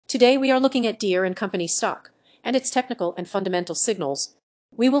Today we are looking at Deere Company stock and its technical and fundamental signals.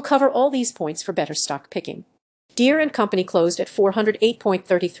 We will cover all these points for better stock picking. Deere Company closed at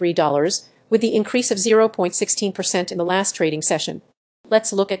 $408.33 with the increase of 0.16% in the last trading session.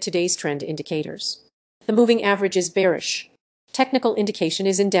 Let's look at today's trend indicators. The moving average is bearish. Technical indication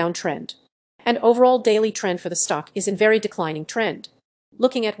is in downtrend. And overall daily trend for the stock is in very declining trend.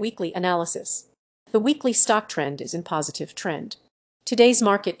 Looking at weekly analysis, the weekly stock trend is in positive trend. Today's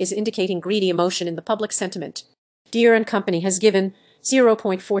market is indicating greedy emotion in the public sentiment. Deere Company has given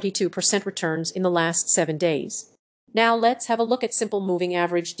 0.42% returns in the last 7 days. Now let's have a look at simple moving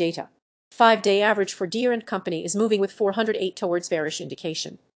average data. 5-day average for Deere Company is moving with 408 towards bearish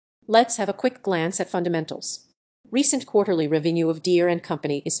indication. Let's have a quick glance at fundamentals. Recent quarterly revenue of Deere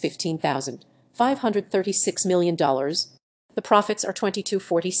Company is $15,536 million. The profits are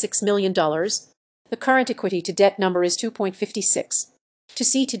 $22.46 million. The current equity to debt number is 2.56. To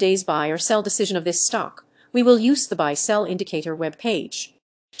see today's buy or sell decision of this stock, we will use the buy-sell indicator web page.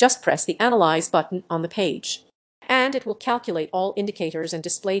 Just press the Analyze button on the page, and it will calculate all indicators and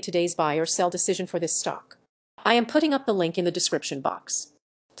display today's buy or sell decision for this stock. I am putting up the link in the description box.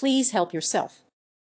 Please help yourself.